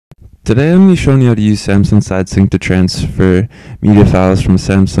Today I'm going to be showing you how to use Samsung SideSync to transfer media files from a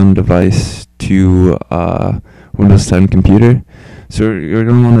Samsung device to a Windows 10 computer. So what you're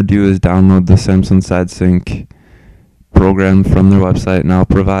going to want to do is download the Samsung SideSync program from their website, and I'll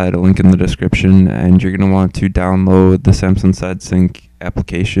provide a link in the description. And you're going to want to download the Samsung SideSync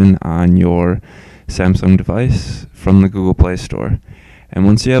application on your Samsung device from the Google Play Store. And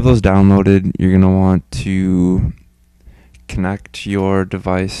once you have those downloaded, you're going to want to connect your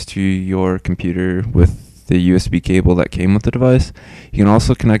device to your computer with the USB cable that came with the device. You can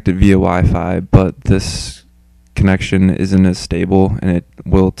also connect it via Wi-Fi, but this connection isn't as stable and it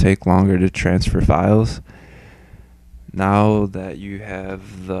will take longer to transfer files. Now that you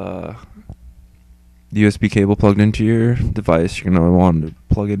have the USB cable plugged into your device, you're going to want to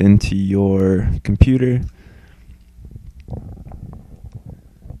plug it into your computer,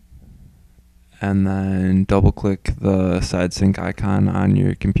 and then double click the SideSync icon on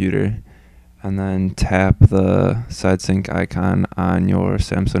your computer, and then tap the SideSync icon on your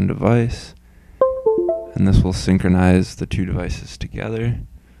Samsung device, and this will synchronize the two devices together.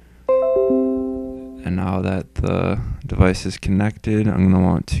 And now that the device is connected, I'm going to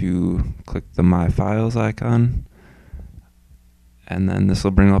want to click the My Files icon, and then this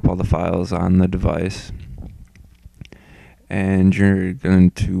will bring up all the files on the device. And you're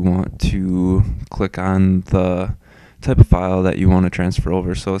going to want to click on the type of file that you want to transfer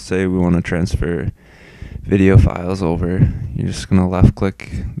over. So say we want to transfer video files over. You're just going to left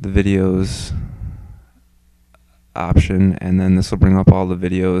click the videos option, and then this will bring up all the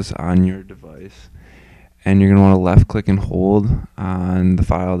videos on your device. And you're going to want to left click and hold on the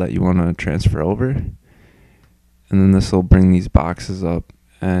file that you want to transfer over. And then this will bring these boxes up,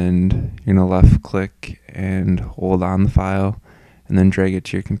 and you're going to left click and hold on the file and then drag it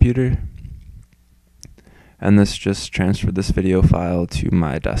to your computer. And this just transferred this video file to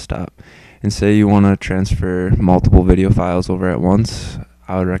my desktop. And say you want to transfer multiple video files over at once,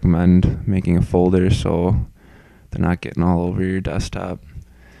 I would recommend making a folder so they're not getting all over your desktop.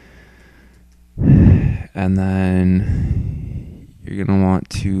 And then you're going to want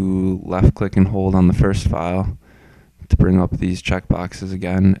to left click and hold on the first file to bring up these check boxes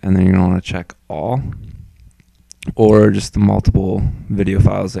again, and then you're going to want to check all, or just the multiple video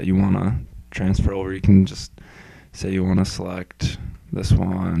files that you want to transfer over. You can just say you want to select this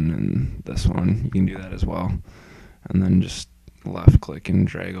one and this one. You can do that as well, and then just left click and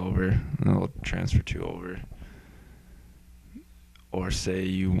drag over, and it'll transfer two over. Or say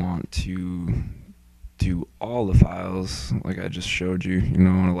you want to do all the files like I just showed you. You're going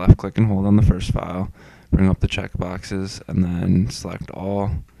to want to left click and hold on the first file, bring up the check boxes, and then select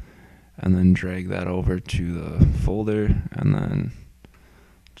all, and then drag that over to the folder, and then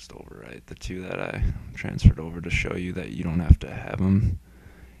just overwrite the two that I transferred over to show you that you don't have to have them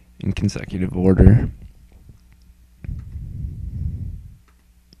in consecutive order.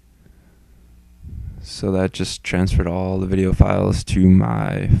 So that just transferred all the video files to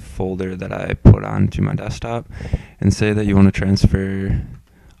my folder that I put onto my desktop. And say that you want to transfer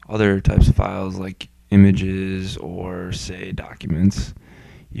other types of files like images or say documents.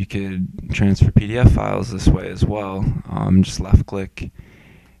 You could transfer PDF files this way as well. Just left click,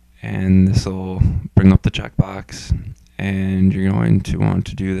 and this will bring up the checkbox, and you're going to want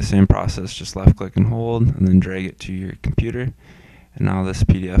to do the same process. Just left click and hold, and then drag it to your computer. And now this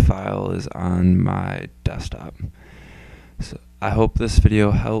PDF file is on my desktop. So I hope this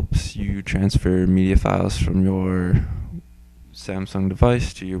video helps you transfer media files from your Samsung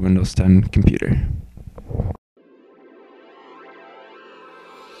device to your Windows 10 computer.